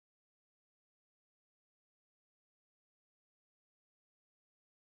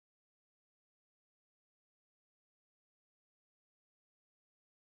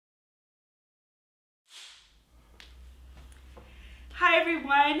Hi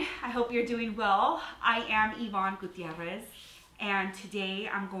everyone, I hope you're doing well. I am Yvonne Gutierrez and today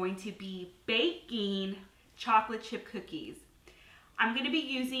I'm going to be baking chocolate chip cookies. I'm going to be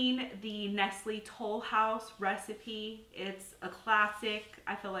using the Nestle Tollhouse recipe. It's a classic.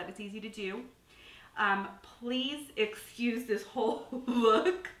 I feel like it's easy to do. Please excuse this whole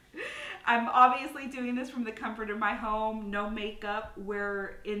look. I'm obviously doing this from the comfort of my home, no makeup.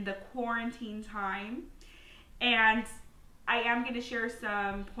 We're in the quarantine time and I am going to share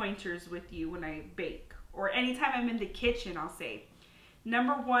some pointers with you when I bake, or anytime I'm in the kitchen, I'll say.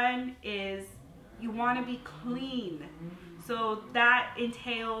 Number one is you want to be clean. So that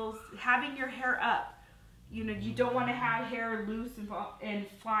entails having your hair up. You know, you don't want to have hair loose and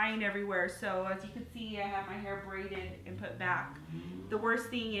flying everywhere. So as you can see, I have my hair braided and put back. The worst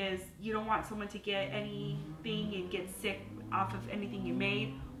thing is you don't want someone to get anything and get sick off of anything you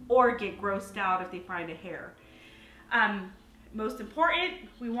made, or get grossed out if they find a hair. Most important,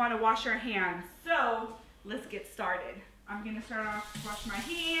 we want to wash our hands. So let's get started. I'm going to start off to wash my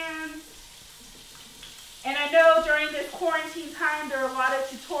hands. And I know during this quarantine time, there are a lot of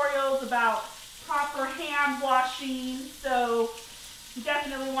tutorials about proper hand washing. So you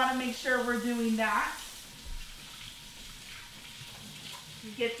definitely want to make sure we're doing that.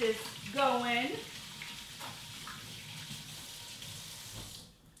 Get this going.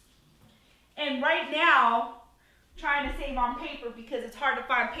 And right now, trying to save on paper because it's hard to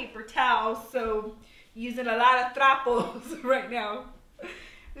find paper towels, so using a lot of trapos right now.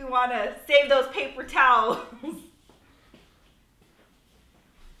 We want to save those paper towels.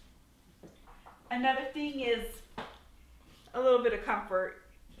 Another thing is a little bit of comfort.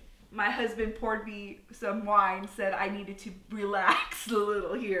 My husband poured me some wine, said I needed to relax a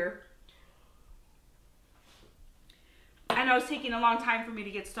little here. I know it's taking a long time for me to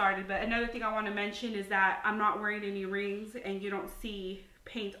get started, but another thing I want to mention is that I'm not wearing any rings and you don't see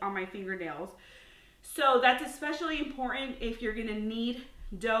paint on my fingernails. So that's especially important if you're going to knead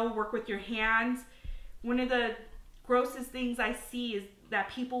dough, work with your hands. One of the grossest things I see is that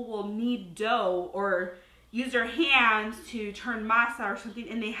people will knead dough or use their hands to turn masa or something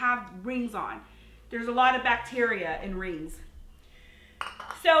and they have rings on. There's a lot of bacteria in rings.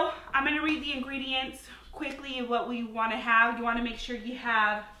 So I'm going to read the ingredients quickly of what we want to have. You want to make sure you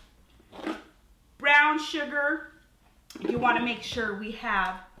have brown sugar. You want to make sure we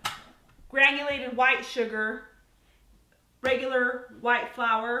have granulated white sugar, regular white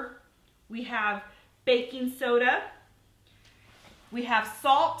flour. We have baking soda. We have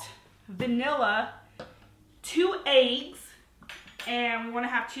salt, vanilla, 2 eggs, and we want to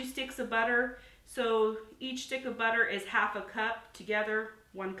have 2 sticks of butter. So each stick of butter is half a cup, together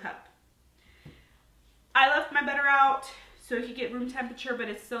 1 cup. I left my butter out so it could get room temperature, but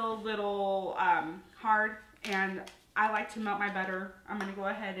it's still a little hard, and I like to melt my butter. I'm going to go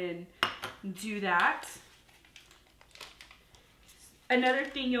ahead and do that. Another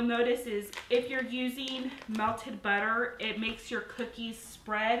thing you'll notice is if you're using melted butter, it makes your cookies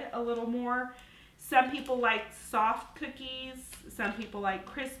spread a little more. Some people like soft cookies, some people like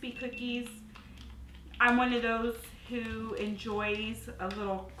crispy cookies. I'm one of those who enjoys a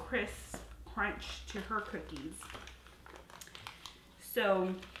little crisp crunch to her cookies.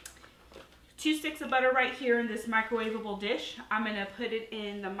 So 2 sticks of butter right here in this microwavable dish. I'm going to put it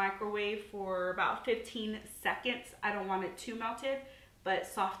in the microwave for about 15 seconds. I don't want it too melted, but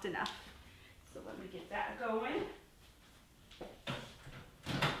soft enough. So let me get that going.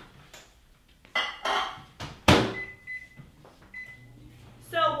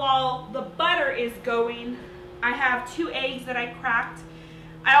 So while the butter is going, I have 2 eggs that I cracked.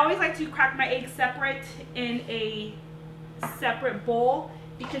 I always like to crack my eggs separate in a separate bowl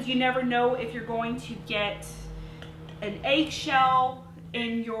because you never know if you're going to get an eggshell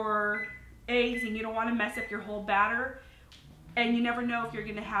in your eggs and you don't want to mess up your whole batter. And you never know if you're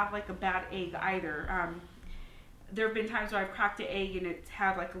going to have like a bad egg either. There have been times where I've cracked an egg and it's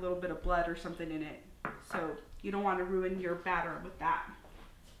had like a little bit of blood or something in it. So you don't want to ruin your batter with that.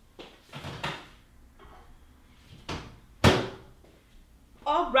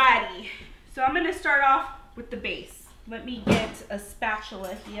 Alrighty, so I'm going to start off with the base. Let me get a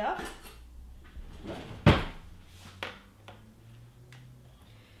spatula here.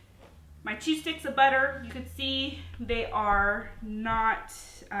 My 2 sticks of butter, you can see they are not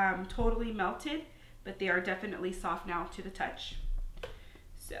totally melted, but they are definitely soft now to the touch.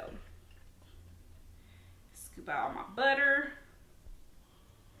 So, scoop out all my butter.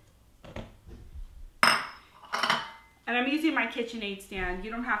 And I'm using my KitchenAid stand.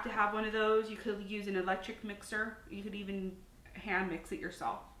 You don't have to have one of those. You could use an electric mixer. You could even hand mix it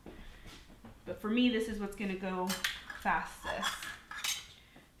yourself. But for me, this is what's going to go fastest.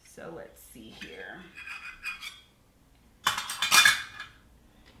 So let's see here.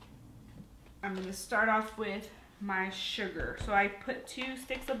 I'm going to start off with my sugar. So I put 2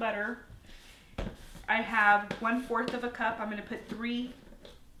 sticks of butter. I have 1/4 of a cup. I'm going to put 3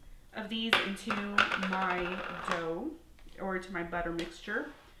 of these into my dough or to my butter mixture.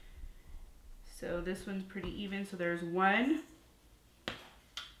 So this one's pretty even. So there's 1,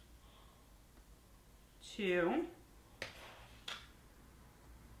 2,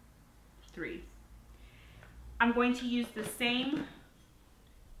 3. I'm going to use the same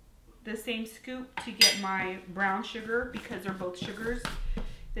scoop to get my brown sugar because they're both sugars.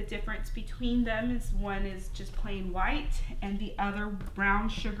 The difference between them is one is just plain white and the other brown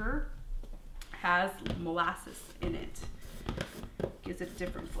sugar has molasses in it. Gives it a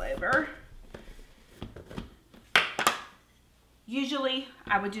different flavor. Usually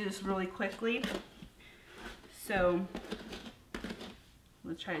I would do this really quickly. So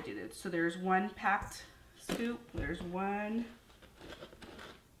let's try to do this. So there's 1 packed scoop. There's 1.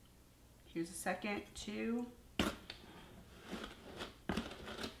 Here's a second, 2,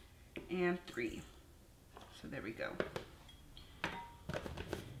 and 3. So there we go.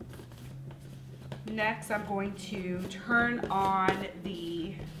 Next, I'm going to turn on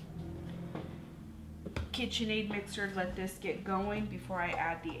the KitchenAid mixer to let this get going before I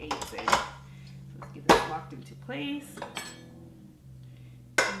add the eggs in. So let's get this locked into place.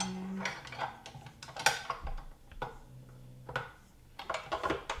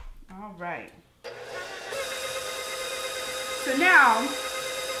 All right. So now,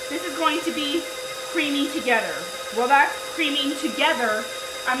 this is going to be creaming together. While that's creaming together,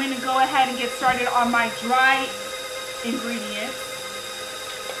 I'm going to go ahead and get started on my dry ingredients.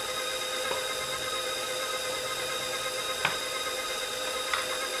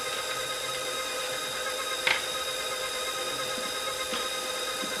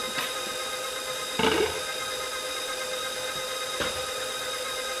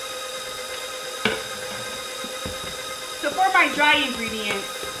 So for my dry ingredients,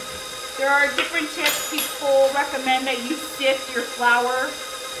 there are different tips. People recommend that you sift your flour.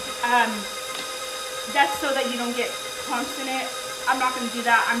 That's so that you don't get clumps in it. I'm not going to do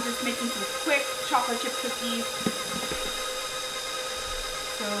that. I'm just making some quick chocolate chip cookies.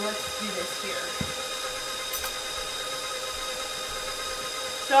 So let's do this here.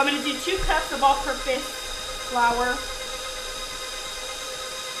 So I'm going to do 2 cups of all-purpose flour.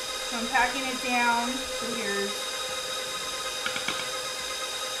 So I'm packing it down. So here's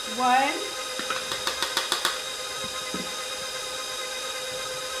 1.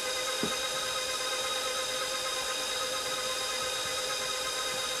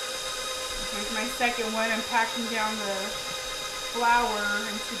 Here's my second one. I'm packing down the flour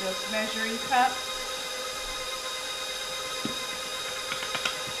into the measuring cup.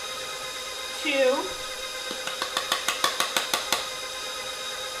 2.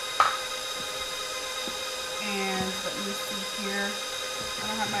 And let me see here. I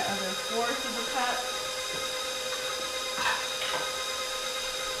don't have my other 1/4 of a cup.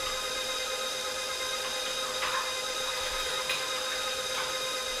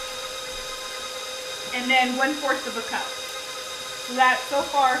 And then 1/4 of a cup. So that, so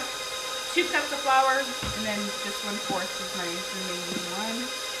far, 2 cups of flour, and then just 1/4 is my remaining one.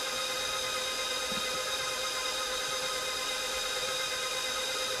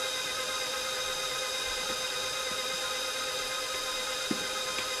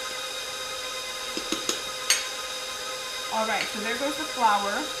 All right, so there goes the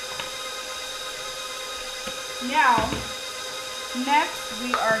flour. Now, next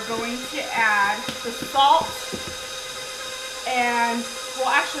we are going to add the salt and, well,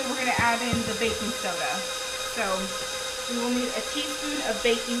 actually we're going to add in the baking soda. So we will need a teaspoon of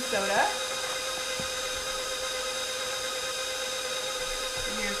baking soda.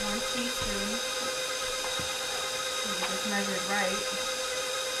 Here's 1 teaspoon. I just measured right.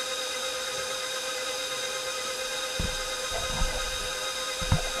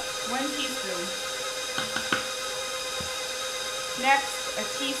 One teaspoon. Next, a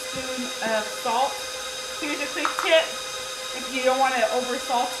teaspoon of salt. Here's a quick tip. If you don't want to over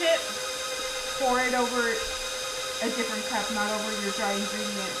salt it, pour it over a different cup, not over your dry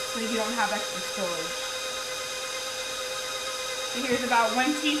ingredients, so you don't have extra spillage. So here's about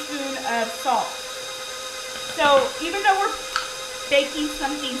 1 teaspoon of salt. So even though we're baking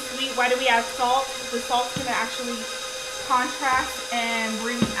something sweet, why do we add salt? The salt's going to actually contrast and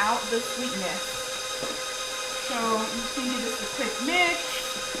bring out the sweetness. So you can do this a quick mix,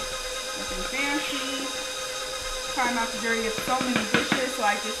 nothing fancy. Try not to dirty up so many dishes, so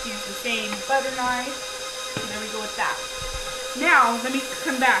I just use the same butter knife. And there we go with that. Now, let me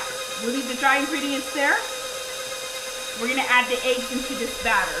come back. We'll leave the dry ingredients there. We're gonna add the eggs into this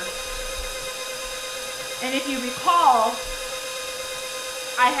batter. And if you recall,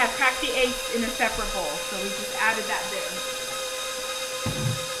 I have cracked the eggs in a separate bowl, so we just added that there.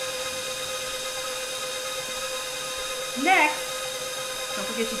 Next, don't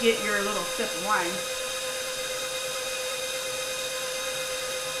forget to get your little sip of wine.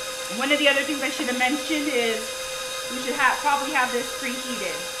 One of the other things I should have mentioned is we should probably have this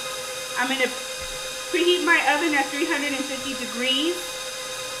preheated. I'm going to preheat my oven at 350 degrees.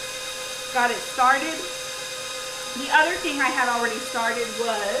 Got it started. The other thing I had already started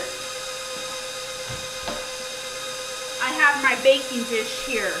was I have my baking dish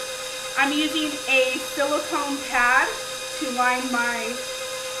here. I'm using a silicone pad to line my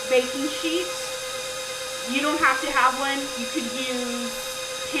baking sheet. You don't have to have one. You could use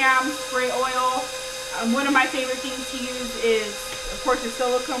Pam spray oil. One of my favorite things to use is, of course, a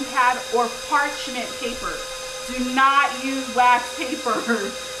silicone pad or parchment paper. Do not use wax paper.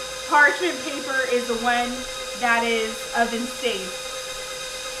 Parchment paper is the one that is oven safe.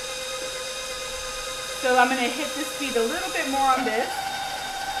 So I'm going to hit the speed a little bit more on this.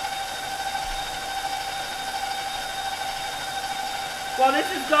 While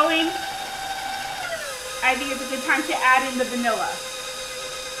this is going, I think it's a good time to add in the vanilla.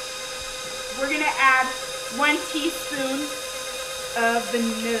 We're going to add 1 teaspoon of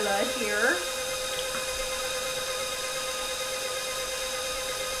vanilla here.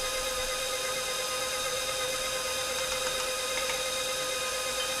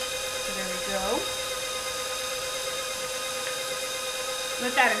 So there we go.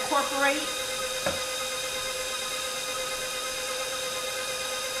 Let that incorporate.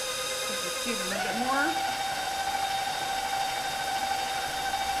 Just a little bit more.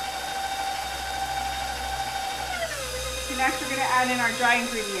 Next, we're going to add in our dry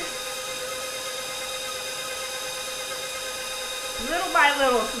ingredients. Little by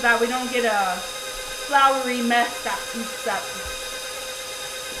little so that we don't get a floury mess that poops up.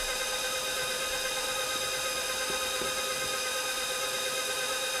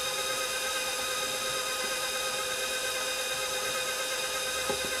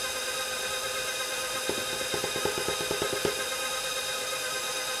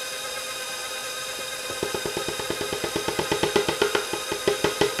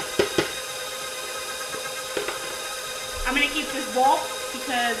 I'm going to keep this bulk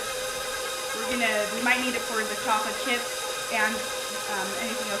because we might need it for the chocolate chips and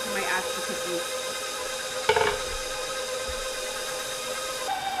anything else we might add to the cookies.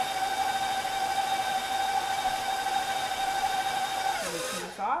 Let me turn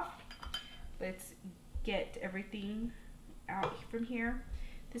this off. Let's get everything out from here.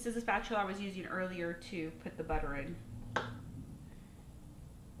 This is a spatula I was using earlier to put the butter in.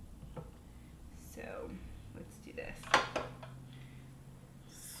 So let's do this.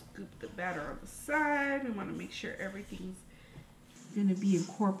 Scoop the batter on the side. We want to make sure everything's going to be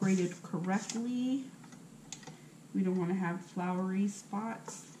incorporated correctly. We don't want to have floury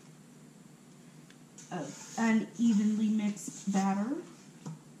spots of unevenly mixed batter.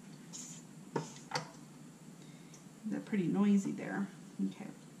 They're pretty noisy there. Okay,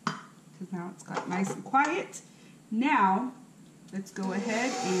 because now it's got nice and quiet. Now let's go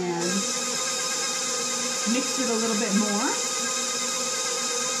ahead and mix it a little bit more.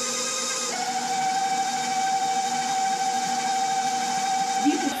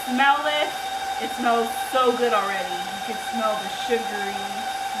 You can smell it. It smells so good already. You can smell the sugary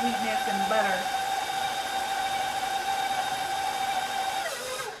sweetness and butter.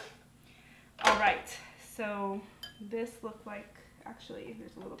 All right, so this looked like, actually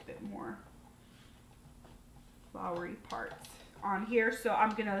there's a little bit more floury parts on here. So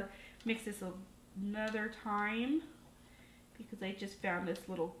I'm gonna mix this another time because I just found this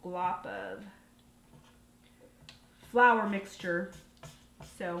little glop of flour mixture.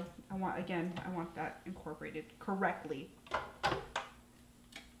 So I want that incorporated correctly.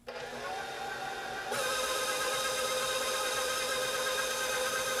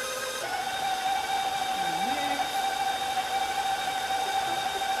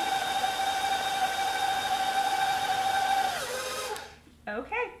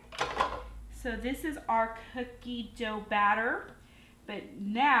 Okay, so this is our cookie dough batter, but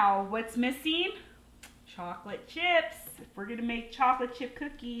now what's missing? Chocolate chips. If we're gonna make chocolate chip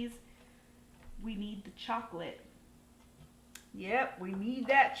cookies, we need the chocolate. Yep, we need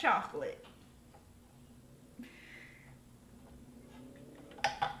that chocolate.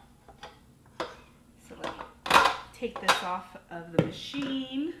 So let me take this off of the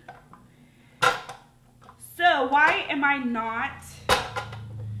machine. So why am I not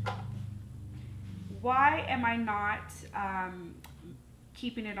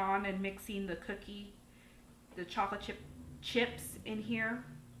keeping it on and mixing the chocolate chips in here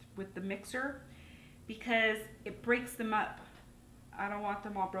with the mixer? Because it breaks them up. I don't want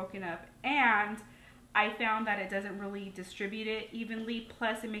them all broken up. And I found that it doesn't really distribute it evenly.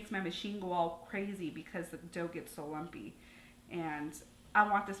 Plus, it makes my machine go all crazy because the dough gets so lumpy. And I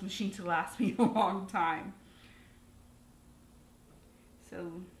want this machine to last me a long time. So,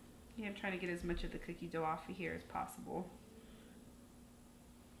 yeah, I'm trying to get as much of the cookie dough off of here as possible.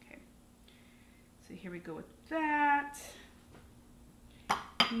 Okay. So here we go with that.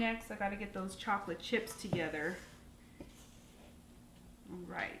 Next, I gotta get those chocolate chips together. All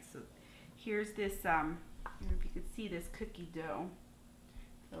right, so here's this, I don't know if you can see this cookie dough.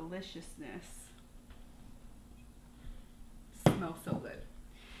 Deliciousness. Smells so good.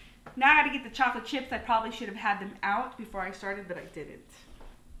 Now I gotta get the chocolate chips. I probably should have had them out before I started, but I didn't.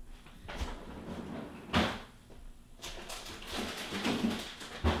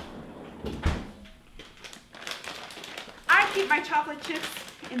 I keep my chocolate chips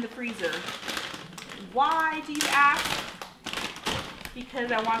in the freezer. Why, do you ask?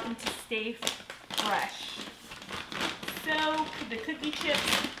 Because I want them to stay fresh. So the cookie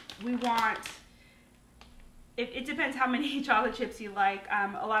chips, we want, it depends how many chocolate chips you like.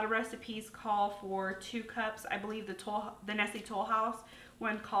 A lot of recipes call for 2 cups. I believe the Nestle Tollhouse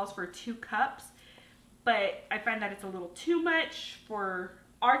one calls for 2 cups. But I find that it's a little too much for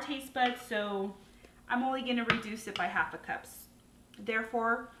our taste buds, so I'm only going to reduce it by 1/2 cup.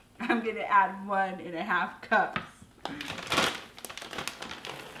 Therefore, I'm going to add 1.5 cups.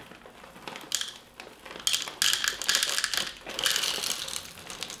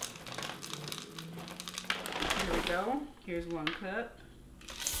 Go. Here's 1 cup.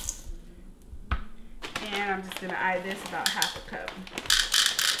 And I'm just going to add this about 1/2 cup.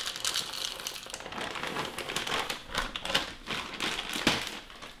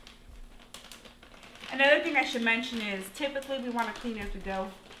 Another thing I should mention is typically we want to clean as we go.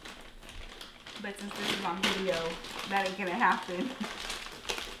 But since this is on video, that ain't going to happen.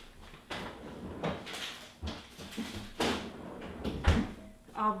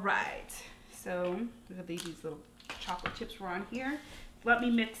 Alright, so we're going to leave these little chocolate chips were on here. Let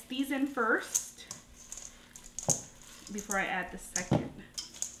me mix these in first before I add the second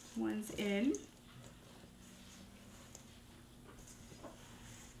ones in.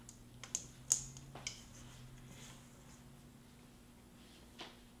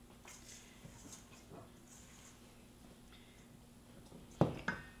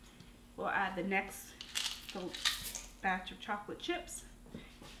 We'll add the next batch of chocolate chips,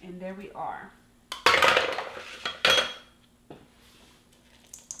 and there we are.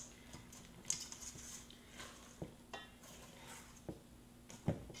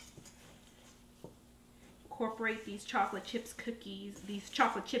 Incorporate these chocolate chips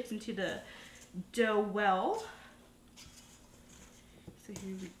into the dough well. So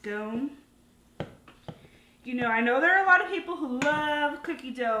here we go. You know, I know there are a lot of people who love cookie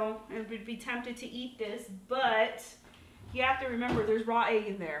dough and would be tempted to eat this, but you have to remember there's raw egg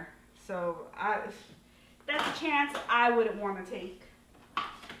in there. So that's a chance I wouldn't want to take.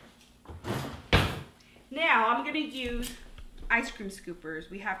 Now I'm going to use ice cream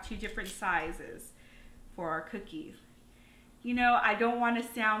scoopers. We have 2 different sizes for our cookies. You know, I don't want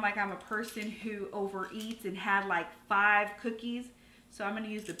to sound like I'm a person who overeats and had like 5 cookies. So I'm going to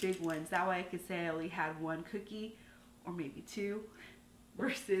use the big ones. That way I could say I only had 1 cookie or maybe 2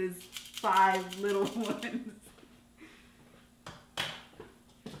 versus 5 little ones.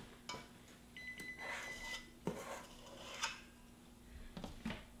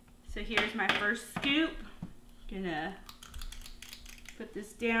 So here's my first scoop. Gonna put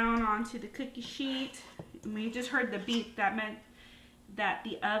this down onto the cookie sheet. And we just heard the beep. That meant that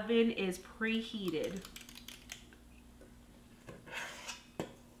the oven is preheated.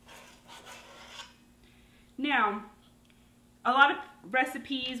 Now, a lot of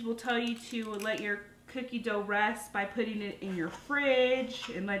recipes will tell you to let your cookie dough rest by putting it in your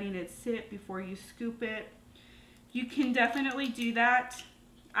fridge and letting it sit before you scoop it. You can definitely do that.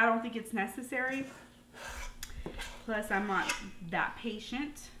 I don't think it's necessary. Plus, I'm not that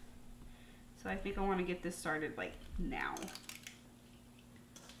patient. So I think I want to get this started like now.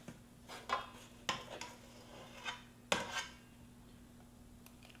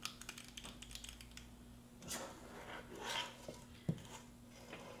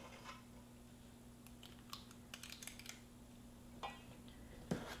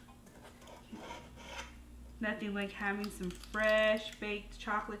 Nothing like having some fresh baked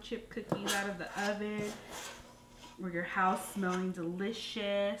chocolate chip cookies out of the oven or your house smelling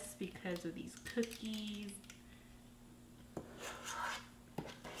delicious because of these cookies.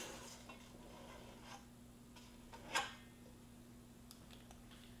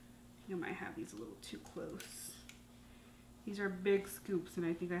 I might have these a little too close. These are big scoops and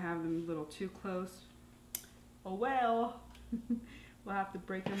I think I have them a little too close. Oh well. We'll have to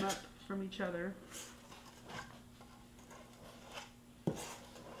break them up from each other.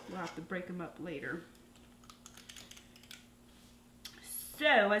 We'll have to break them up later.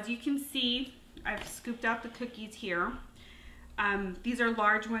 So as you can see, I've scooped out the cookies here. These are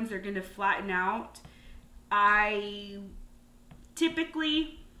large ones. They're going to flatten out.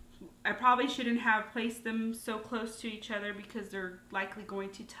 I probably shouldn't have placed them so close to each other because they're likely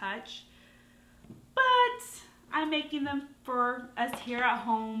going to touch. But I'm making them for us here at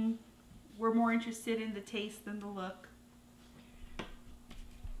home. We're more interested in the taste than the look.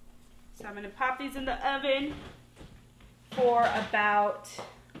 So I'm going to pop these in the oven for about,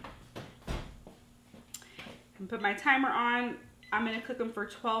 and put my timer on. I'm going to cook them for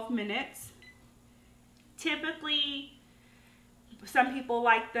 12 minutes. Typically, some people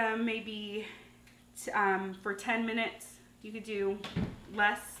like them maybe for 10 minutes. You could do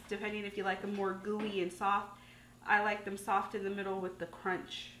less depending if you like them more gooey and soft. I like them soft in the middle with the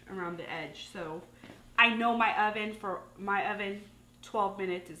crunch around the edge. So I know my oven, 12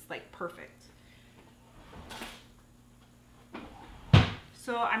 minutes is like perfect.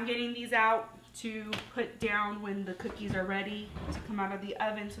 So I'm getting these out to put down when the cookies are ready to come out of the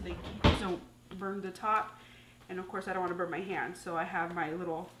oven so they don't burn the top. And of course I don't want to burn my hand, so I have my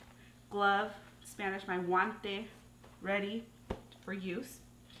little glove, Spanish my guante, ready for use.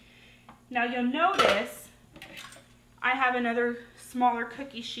 Now you'll notice I have another smaller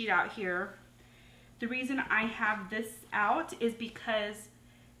cookie sheet out here. The reason I have this out is because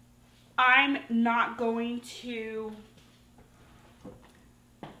I'm not going to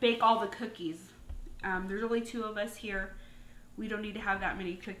bake all the cookies. There's only 2 of us here. We don't need to have that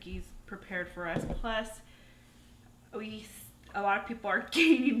many cookies prepared for us. Plus, a lot of people are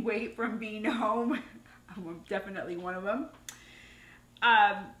gaining weight from being home. I'm definitely one of them.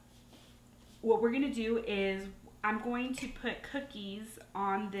 What we're gonna do is I'm going to put cookies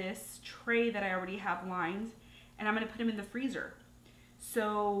on this tray that I already have lined, and I'm gonna put them in the freezer.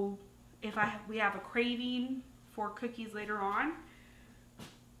 So if we have a craving for cookies later on,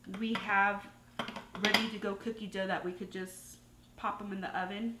 we have ready to go cookie dough that we could just pop them in the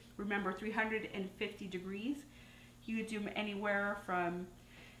oven. Remember, 350 degrees. You could do them anywhere from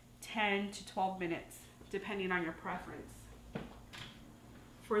 10 to 12 minutes, depending on your preference.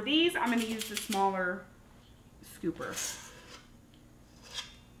 For these, I'm going to use the smaller scooper.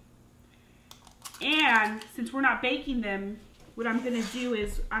 And since we're not baking them, what I'm going to do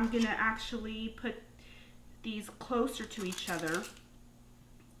is I'm going to actually put these closer to each other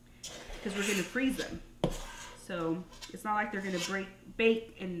because we're going to freeze them. So it's not like they're going to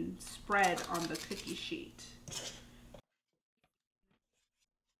bake and spread on the cookie sheet.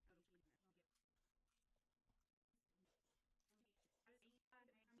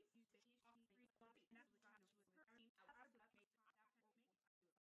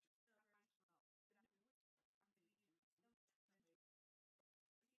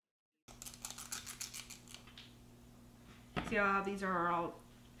 See how these are all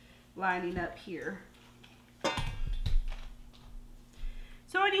lining up here.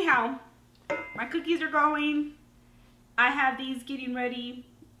 So anyhow, my cookies are going. I have these getting ready,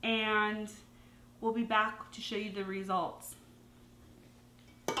 and we'll be back to show you the results.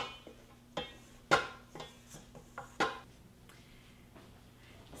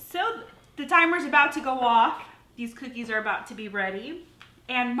 So the timer's about to go off. These cookies are about to be ready.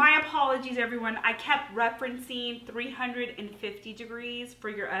 And my apologies, everyone. I kept referencing 350 degrees for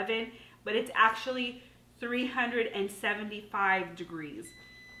your oven, but it's actually 375 degrees.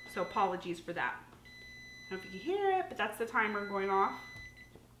 So apologies for that. I don't know if you can hear it, but that's the timer going off.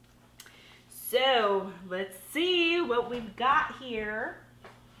 So let's see what we've got here.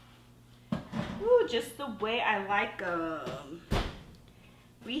 Ooh, just the way I like them.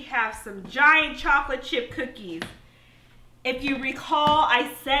 We have some giant chocolate chip cookies. If you recall,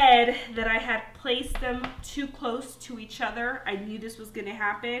 I said that I had placed them too close to each other. I knew this was going to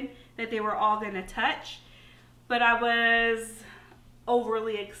happen, that they were all going to touch. But I was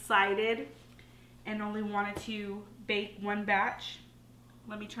overly excited and only wanted to bake one batch.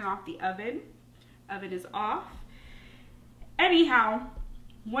 Let me turn off the oven. Oven is off. Anyhow,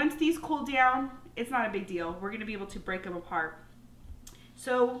 once these cool down, it's not a big deal. We're going to be able to break them apart.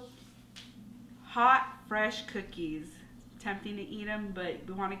 So, hot, fresh cookies. Tempting to eat them, but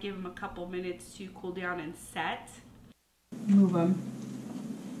we want to give them a couple minutes to cool down and set. Move them.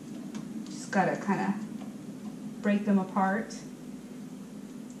 Just gotta kind of break them apart.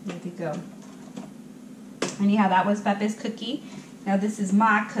 There they go. Anyhow, that was Pepe's cookie. Now this is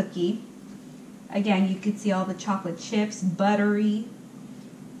my cookie. Again, you can see all the chocolate chips, buttery.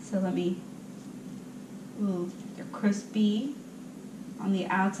 So let me, ooh, they're crispy on the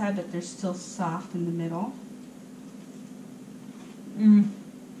outside, but they're still soft in the middle.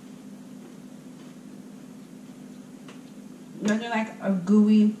 Nothing like a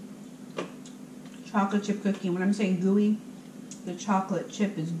gooey chocolate chip cookie. When I'm saying gooey, the chocolate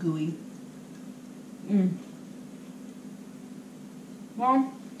chip is gooey.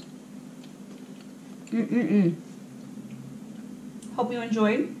 Well, hope you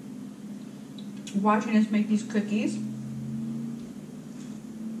enjoyed watching us make these cookies.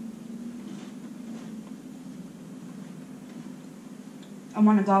 I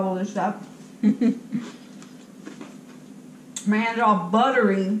want to gobble this up. My hands are all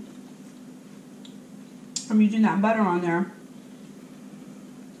buttery from using that butter on there.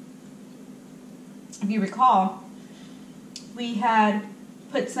 If you recall, we had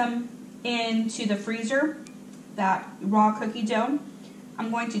put some into the freezer, that raw cookie dough. I'm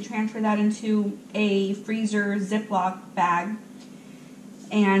going to transfer that into a freezer Ziploc bag.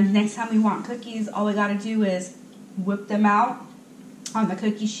 And next time we want cookies, all we gotta do is whip them out on the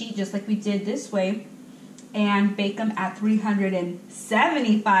cookie sheet just like we did this way and bake them at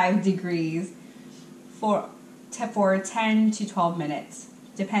 375 degrees for 10 to 12 minutes.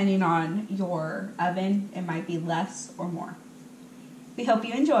 Depending on your oven, it might be less or more. We hope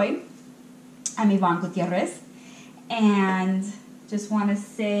you enjoyed. I'm Yvonne Gutierrez, and just want to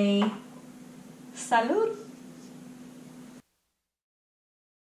say salud.